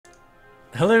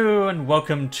Hello and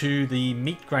welcome to the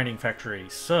meat grinding factory.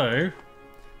 So,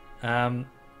 even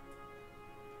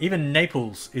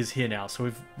Naples is here now.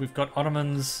 So we've got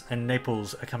Ottomans and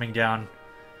Naples are coming down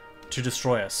to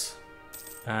destroy us,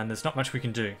 and there's not much we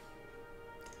can do.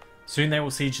 Soon they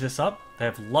will siege this up. They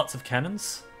have lots of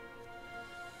cannons.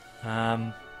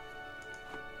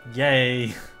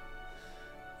 Yay!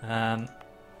 At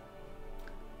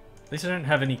least I don't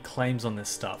have any claims on this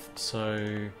stuff,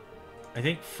 so I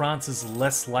think France is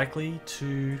less likely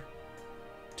to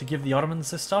give the Ottomans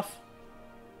this stuff.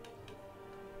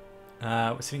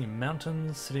 We're sitting in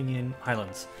mountains, sitting in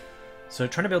highlands. So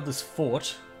trying to build this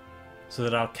fort so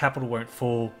that our capital won't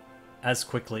fall as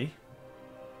quickly.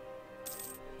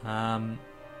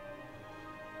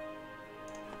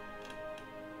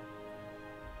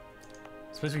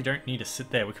 Suppose we don't need to sit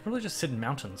there. We could probably just sit in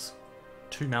mountains.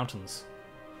 2 mountains.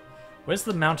 Where's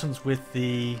the mountains with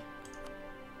the...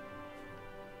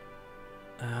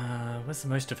 where's the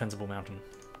most defensible mountain?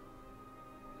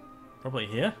 Probably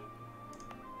here?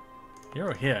 Here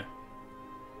or here?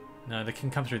 No, they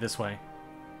can come through this way.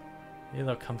 Here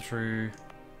they'll come through...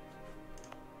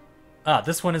 Ah,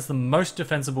 this one is the most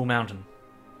defensible mountain.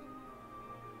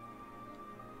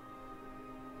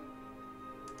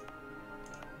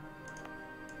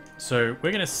 So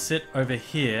we're going to sit over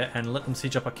here and let them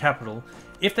siege up our capital.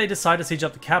 If they decide to siege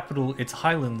up the capital, it's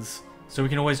highlands, so we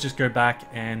can always just go back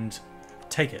and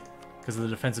take it because of the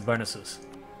defensive bonuses.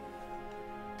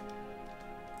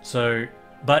 So,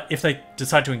 but if they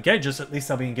decide to engage us, at least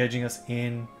they'll be engaging us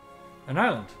in an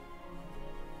island.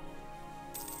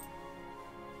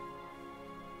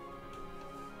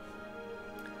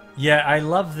 Yeah, I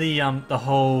love the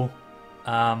whole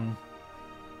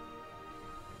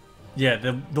yeah,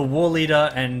 the war leader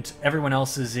and everyone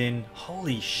else is in...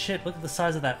 Holy shit, look at the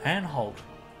size of that anthold.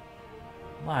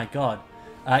 My god.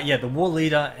 Yeah, the war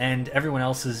leader and everyone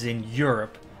else is in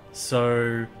Europe.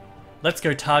 So let's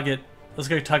go target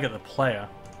the player.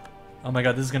 Oh my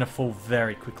god, this is gonna fall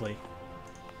very quickly.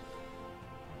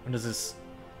 When does this...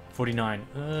 49.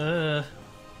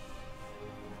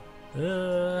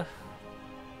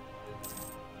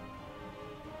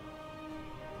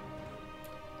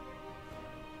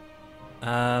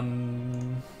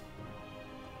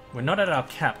 We're not at our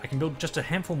cap. I can build just a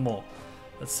handful more.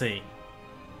 Let's see.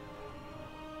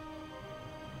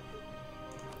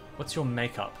 What's your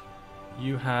makeup?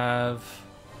 You have...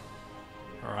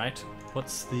 Alright.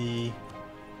 What's the...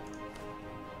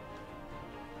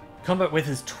 Combat width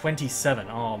is 27.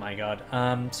 Oh my god.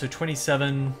 So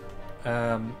 27...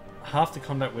 half the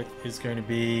combat width is going to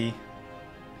be...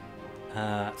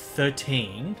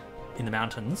 13 in the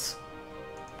mountains.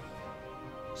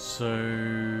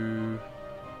 So...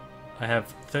 I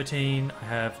have 13, I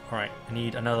have... Alright, I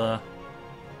need another...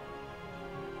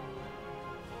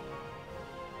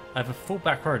 I have a full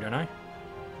back row, don't I?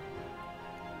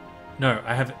 No,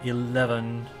 I have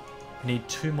 11. I need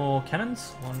 2 more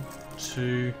cannons. 1,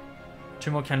 2...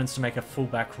 2 more cannons to make a full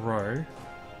back row.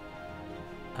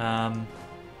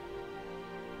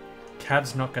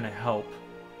 Cav's not going to help.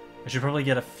 I should probably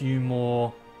get a few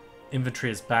more infantry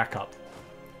as backup.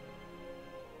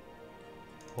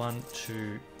 1,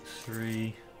 2,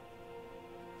 3,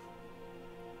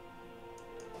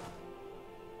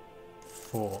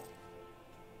 4.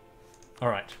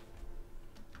 Alright.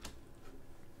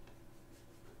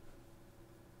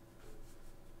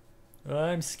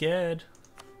 I'm scared.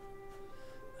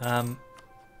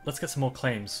 Let's get some more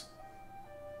claims.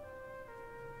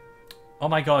 Oh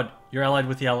my god, you're allied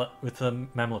with the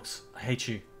Mamluks. I hate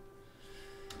you.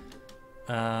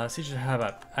 Siege of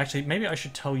Habat. Actually, maybe I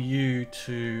should tell you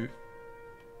to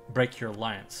break your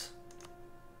alliance.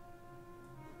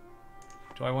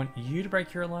 Do I want you to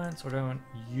break your alliance, or do I want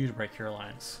you to break your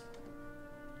alliance?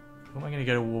 Who am I going to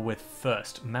go to war with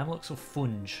first? Mamluks or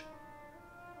Funj?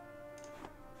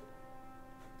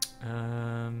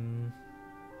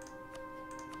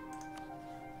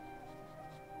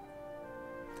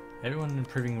 Everyone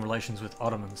improving relations with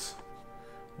Ottomans.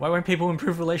 Why won't people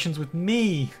improve relations with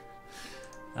me?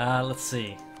 Let's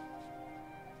see.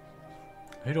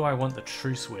 Who do I want the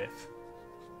truce with?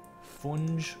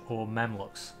 Funj or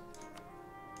Mamluks?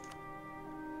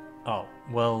 Oh,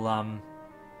 well,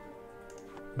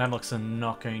 Mamluks are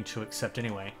not going to accept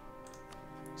anyway.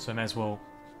 So I may as well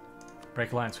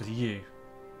break alliance with you.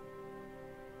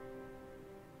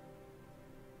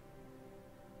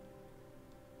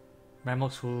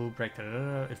 Mamluks will break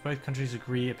that. If both countries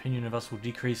agree, opinion of us will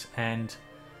decrease and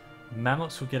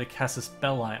Mamluks will get a casus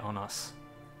belli on us.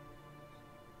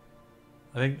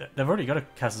 I think they've already got a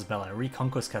casus belli, a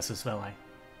reconquest casus belli.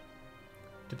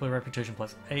 Diplo reputation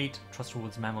plus 8, trust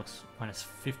towards Mamluks minus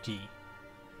 50.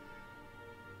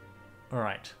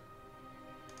 Alright.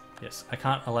 Yes, I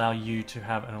can't allow you to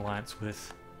have an alliance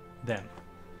with them.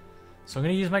 So I'm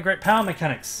going to use my great power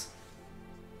mechanics.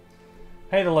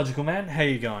 Hey, the logical man. How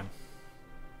you going?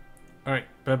 Alright,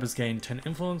 Berbers gain 10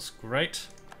 influence. Great.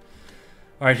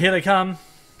 Alright, here they come.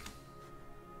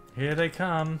 Here they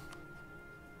come.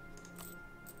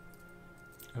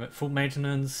 I'm at full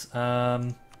maintenance. I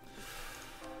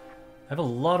have a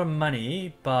lot of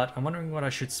money, but I'm wondering what I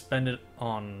should spend it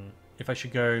on. If I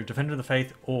should go Defender of the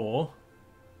Faith or...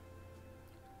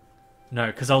 No,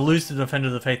 because I'll lose the Defender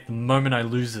of the Faith the moment I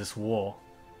lose this war.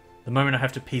 The moment I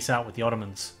have to peace out with the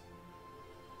Ottomans.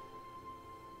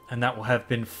 And that will have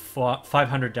been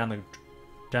 500 down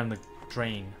the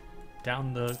drain.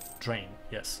 Down the drain,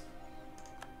 yes.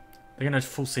 They're going to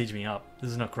full siege me up.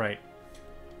 This is not great.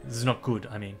 This is not good,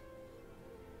 I mean.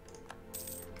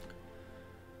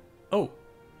 Oh.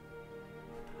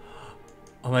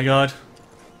 Oh my god.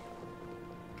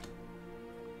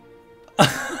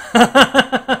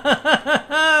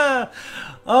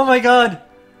 Oh my god.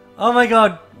 Oh my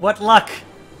god. What luck.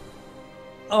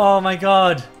 Oh my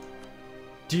god.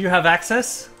 Do you have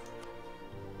access?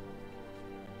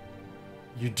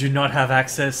 You do not have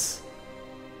access.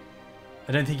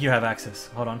 I don't think you have access.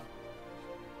 Hold on.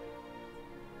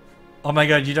 Oh my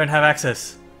god, you don't have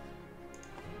access.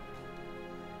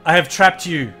 I have trapped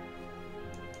you.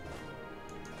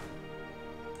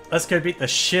 Let's go beat the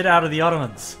shit out of the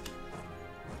Ottomans.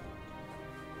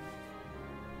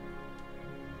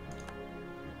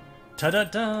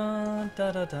 Ta-da-da,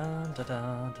 da-da-da,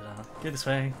 da-da-da. Go this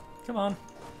way. Come on.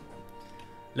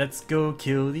 Let's go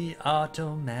kill the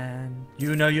Ottoman.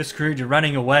 You know you're screwed. You're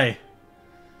running away.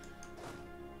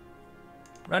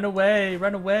 Run away.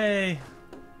 Run away.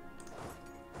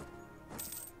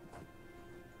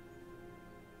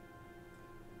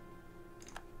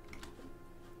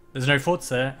 There's no forts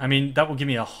there. I mean, that will give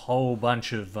me a whole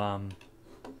bunch of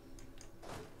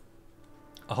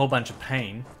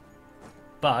pain.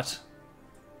 But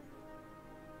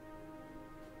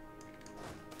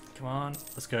come on,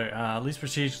 let's go. Least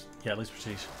prestige. Yeah, least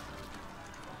prestige.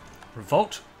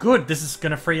 Revolt. Good. This is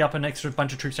going to free up an extra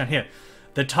bunch of troops down here.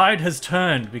 The tide has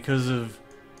turned because of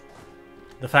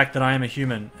the fact that I am a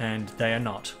human and they are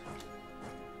not.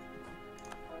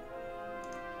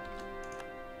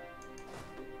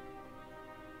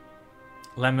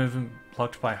 Land movement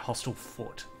blocked by hostile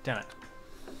fort. Damn it.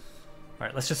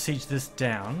 Alright, let's just siege this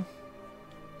down.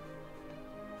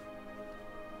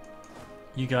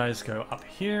 You guys go up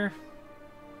here.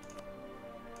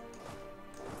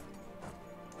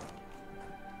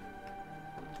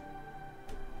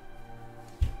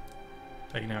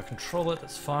 They can now control it,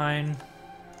 that's fine.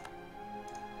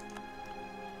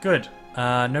 Good.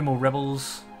 No more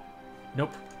rebels.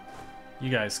 Nope. You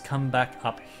guys come back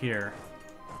up here.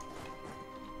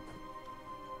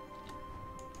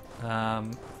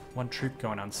 One troop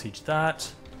going on siege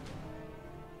that.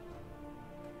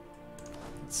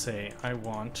 Let's see, I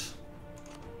want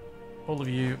all of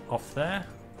you off there.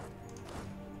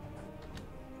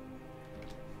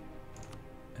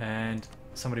 And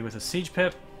somebody with a siege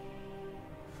pip.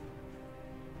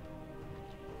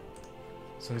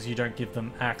 As long as you don't give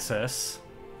them access.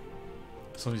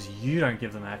 As long as you don't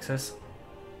give them access.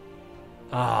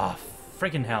 Ah,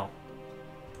 freaking hell.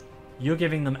 You're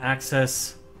giving them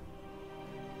access.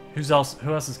 Who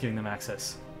else is giving them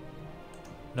access?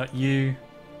 Not you.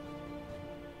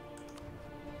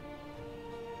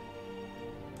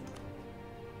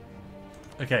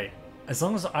 Okay, as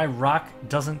long as Iraq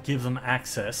doesn't give them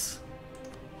access.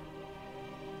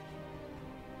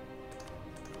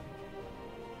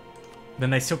 Then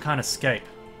they still can't escape.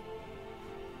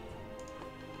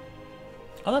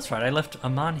 Oh, that's right, I left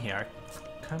Amman here.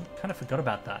 I kind of forgot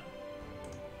about that.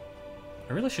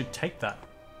 I really should take that.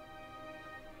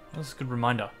 That's a good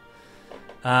reminder.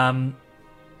 Oh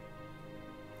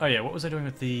yeah, what was I doing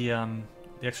with the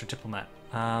extra diplomat?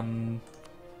 I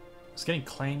was getting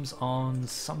claims on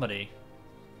somebody.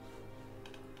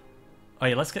 Oh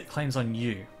yeah, let's get claims on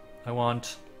you. I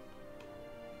want...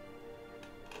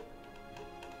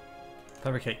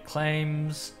 fabricate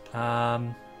claims.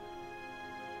 How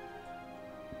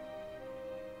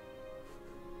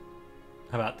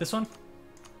about this one?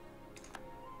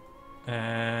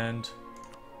 And...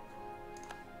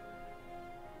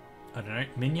 I don't know,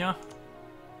 Minya.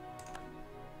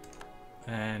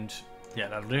 And yeah,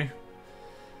 that'll do.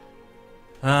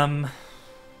 Alright,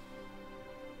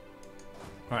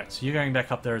 so you're going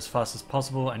back up there as fast as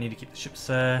possible. I need to keep the ships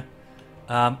there.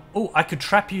 Oh, I could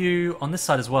trap you on this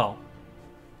side as well.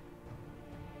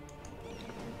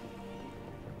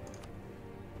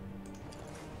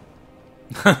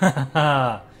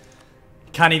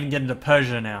 Can't even get into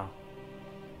Persia now.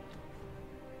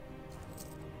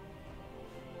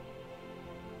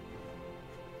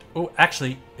 Oh,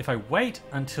 actually, if I wait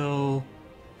until...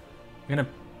 I'm going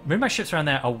to move my ships around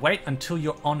there. I'll wait until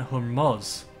you're on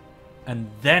Hormuz. And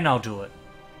then I'll do it.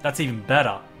 That's even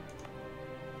better.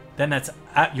 Then that's...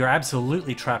 You're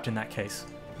absolutely trapped in that case.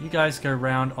 You guys go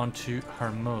round onto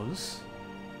Hormuz.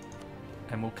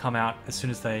 And we'll come out as soon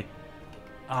as they...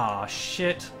 Ah,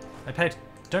 shit.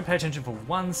 Don't pay attention for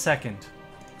 1 second.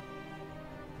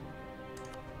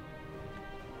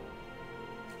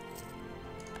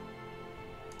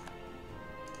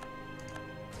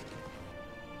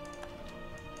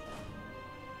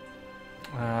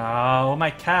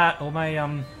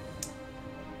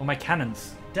 All my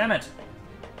cannons. Damn it.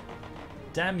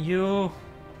 Damn you.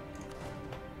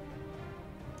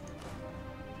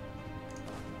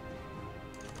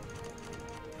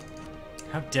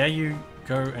 How dare you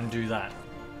go and do that?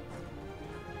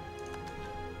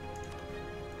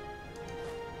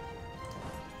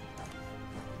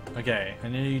 Okay, I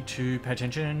need to pay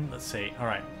attention. Let's see.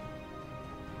 Alright.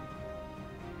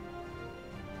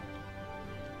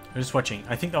 I'm just watching.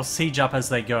 I think they'll siege up as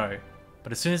they go.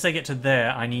 But as soon as they get to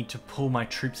there, I need to pull my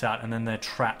troops out and then they're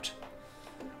trapped.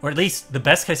 Or at least the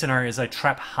best case scenario is I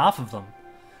trap half of them.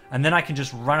 And then I can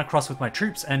just run across with my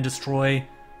troops and destroy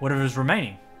whatever is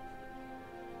remaining.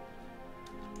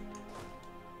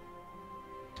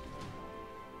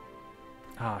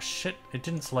 Ah, shit. It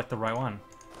didn't select the right one.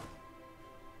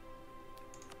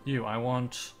 I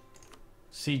want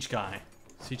siege guy.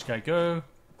 Siege guy, go.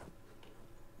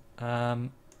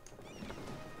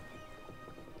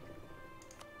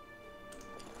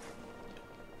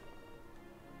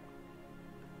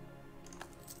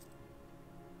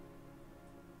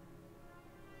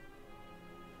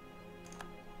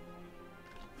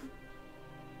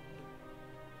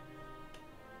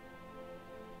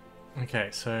 Okay,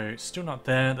 so still not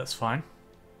there, that's fine.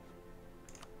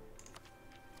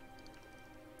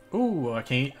 Ooh, I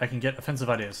can get offensive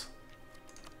ideas.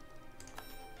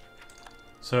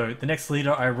 So the next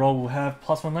leader I roll will have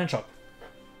 +1 land shock.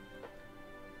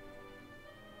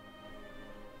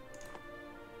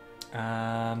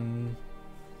 I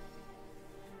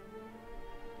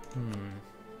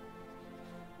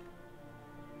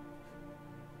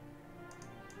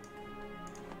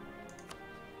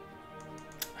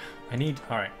need...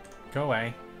 Alright. Go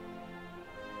away.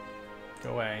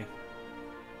 Go away.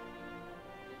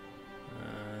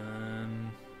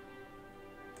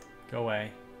 Go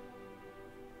away.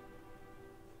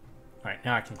 Alright,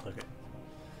 now I can click it.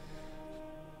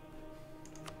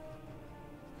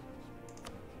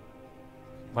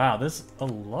 Wow, there's a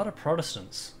lot of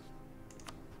Protestants.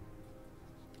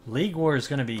 League War is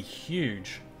going to be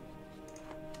huge.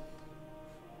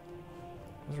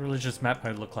 What does religious map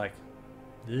mode look like?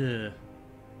 Ugh.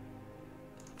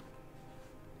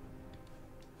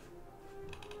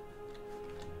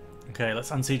 Okay,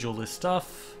 let's unsiege all this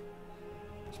stuff.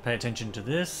 Just pay attention to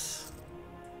this.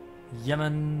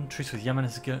 Yemen, truce with Yemen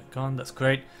has gone, that's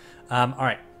great.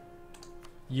 Alright.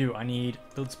 I need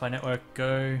build spy network,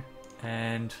 go,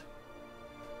 and...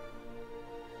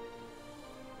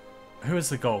 Who has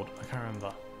the gold? I can't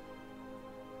remember.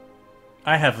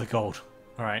 I have the gold.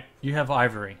 Alright, you have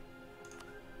ivory.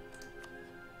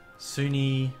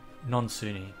 Sunni,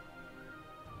 non-Sunni.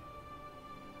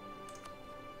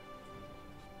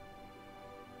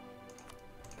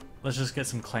 Let's just get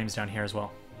some claims down here as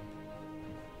well.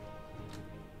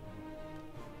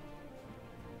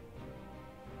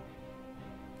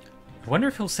 I wonder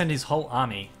if he'll send his whole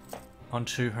army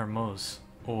onto Hormuz,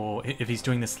 or if he's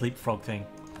doing this leapfrog thing.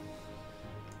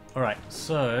 Alright,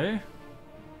 so...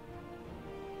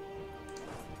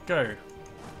 Go.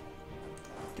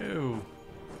 Go.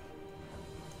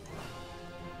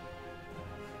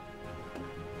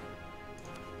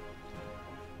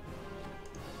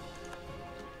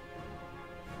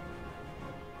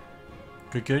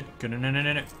 Good, good. Good,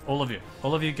 no. All of you.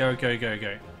 All of you, go, go, go,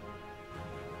 go.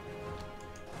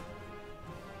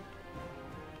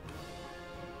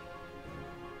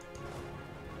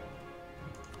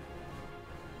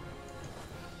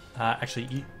 Actually,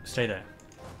 you stay there.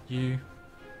 You...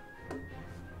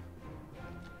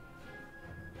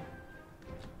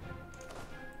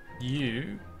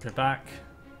 You go back.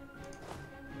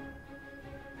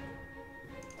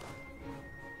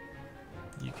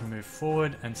 You can move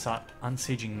forward and start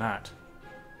unsieging that.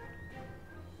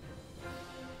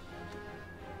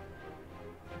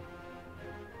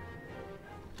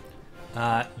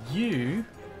 You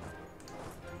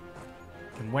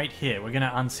can wait here. We're going to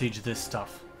unsiege this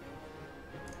stuff.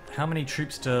 How many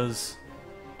troops does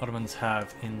Ottomans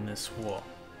have in this war?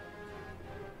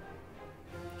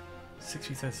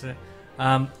 60,000.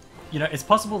 You know, it's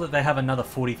possible that they have another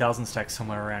 40,000 stacks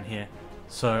somewhere around here.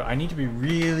 So I need to be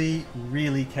really,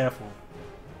 really careful.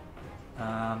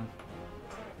 I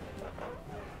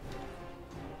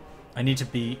need to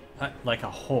be like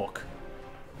a hawk.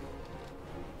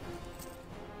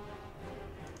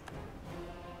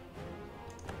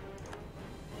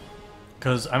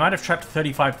 Because I might have trapped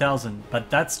 35,000, but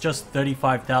that's just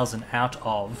 35,000 out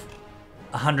of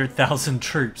 100,000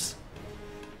 troops.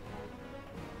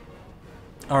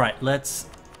 Alright, let's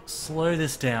slow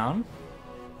this down.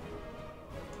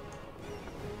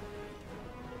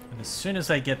 And as soon as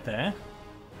they get there,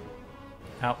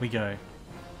 out we go.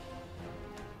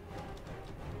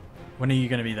 When are you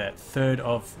going to be there? 3rd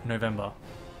of November.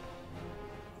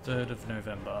 3rd of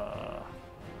November.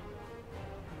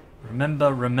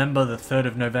 Remember the 3rd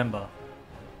of November.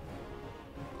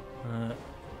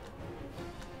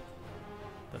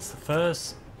 That's the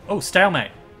first. Oh, stalemate.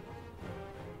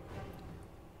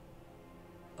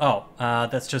 Oh,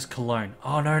 that's just Cologne.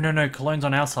 Oh, no. Cologne's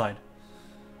on our side.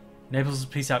 Naples,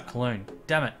 peace out, Cologne.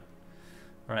 Damn it.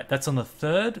 Alright, that's on the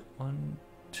 3rd. 1,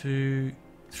 2,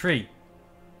 3.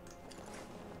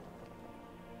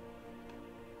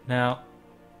 Now...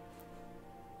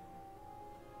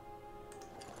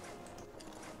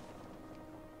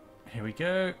 here we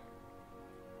go.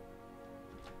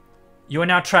 You are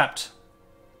now trapped.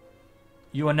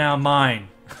 You are now mine.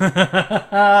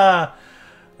 I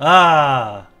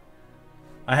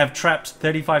have trapped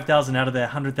 35,000 out of their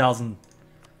 100,000.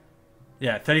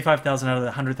 Yeah, 35,000 out of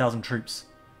their 100,000 troops.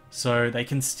 So they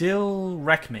can still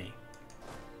wreck me.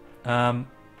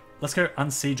 Let's go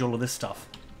unsiege all of this stuff.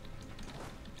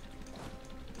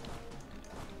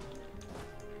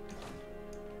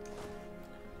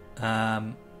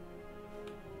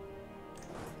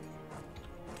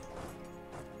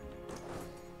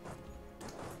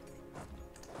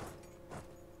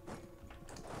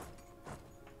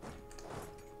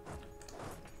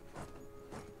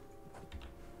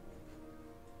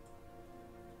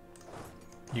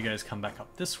 You guys come back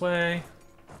up this way.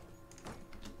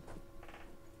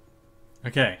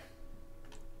 Okay.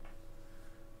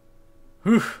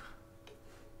 Whew.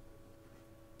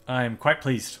 I'm quite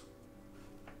pleased.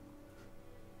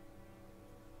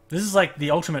 This is like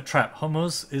the ultimate trap.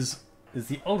 Hormuz is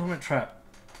the ultimate trap.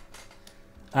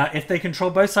 If they control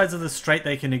both sides of the strait,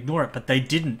 they can ignore it, but they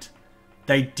didn't.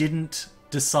 They didn't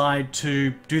decide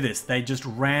to do this. They just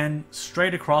ran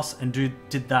straight across and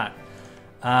did that.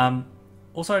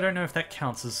 Also, I don't know if that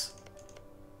counts as...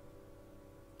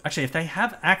 actually, if they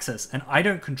have access and I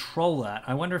don't control that,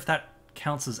 I wonder if that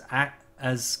counts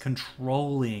as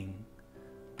controlling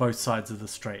both sides of the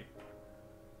strait.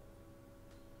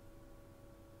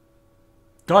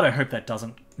 God, I hope that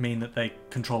doesn't mean that they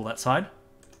control that side.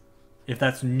 If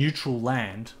that's neutral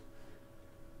land.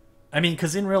 I mean,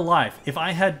 because in real life, if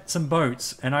I had some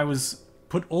boats and I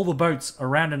put all the boats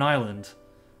around an island,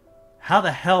 how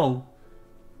the hell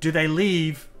do they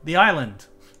leave the island?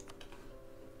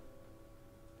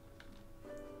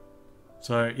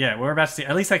 So, yeah, we're about to see.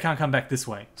 At least they can't come back this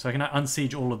way. So I can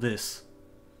unsiege all of this.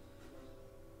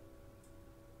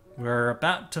 We're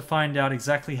about to find out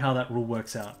exactly how that rule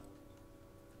works out.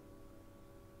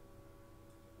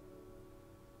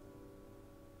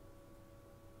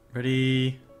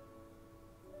 Ready?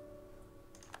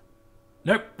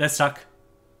 Nope, they're stuck.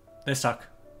 They're stuck.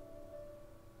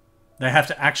 They have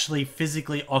to actually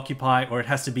physically occupy, or it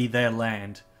has to be their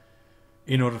land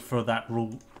in order for that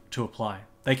rule to apply.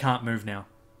 They can't move now.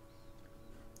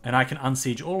 And I can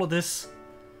unsiege all of this,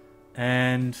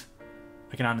 and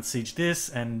I can unsiege this,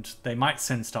 and they might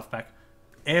send stuff back.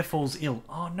 Air falls ill.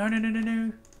 Oh, no.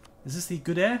 Is this the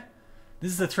good air?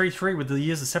 This is the 3-3 with the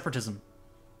years of separatism.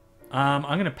 I'm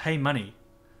going to pay money.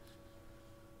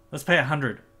 Let's pay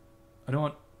 100. I don't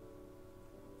want...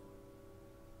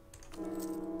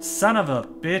 son of a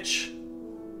bitch.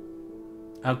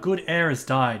 Our good air has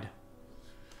died.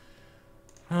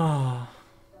 Oh.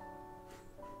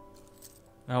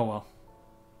 Oh well.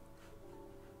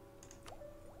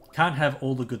 Can't have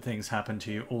all the good things happen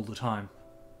to you all the time.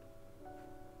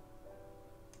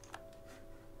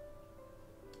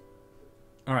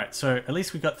 Alright, so at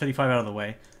least we got 35 out of the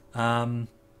way.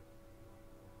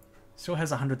 Still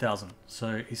has 100,000,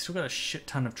 so he's still got a shit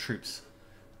ton of troops.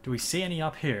 Do we see any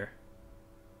up here?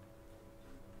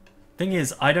 Thing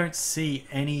is, I don't see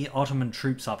any Ottoman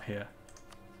troops up here.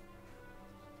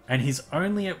 And he's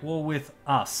only at war with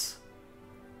us.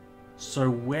 So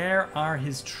where are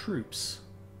his troops?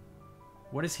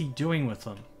 What is he doing with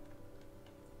them?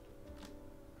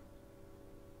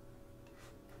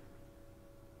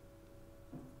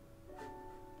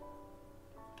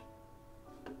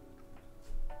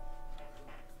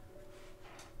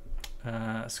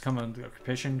 Succumb under the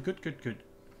occupation. Good, good, good.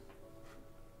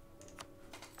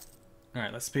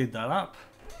 Alright, let's speed that up.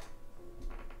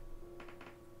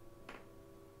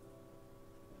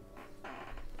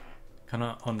 Kind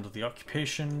of under the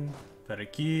occupation. Very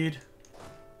good.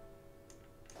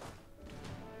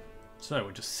 So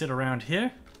we'll just sit around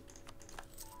here.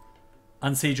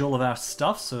 Unsiege all of our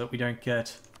stuff so that we don't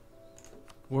get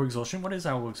war exhaustion. What is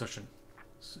our war exhaustion?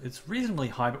 It's reasonably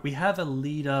high, but we have a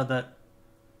leader that...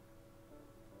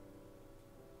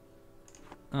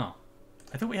 Oh.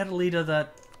 I thought we had a leader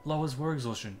that lowers war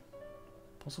exhaustion.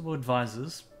 Possible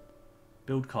advisors.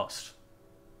 Build cost.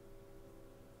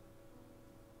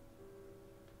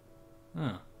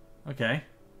 Oh. Okay.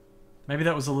 Maybe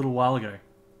that was a little while ago.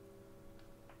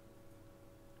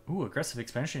 Ooh, aggressive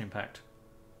expansion impact.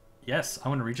 Yes, I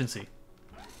want a regency.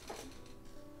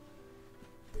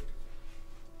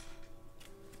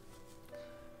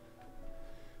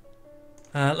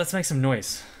 Let's make some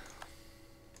noise.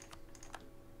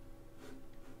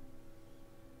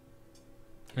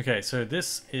 Okay, so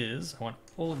this is... I want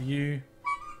all of you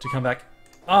to come back.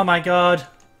 Oh my god!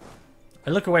 I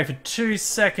look away for 2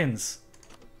 seconds.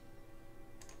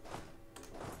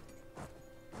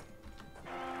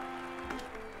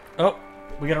 Oh,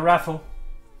 we got a raffle.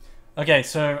 Okay,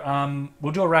 so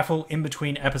we'll do a raffle in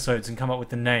between episodes and come up with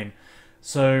the name.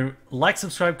 So like,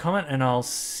 subscribe, comment, and I'll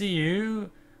see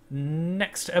you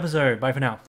next episode. Bye for now.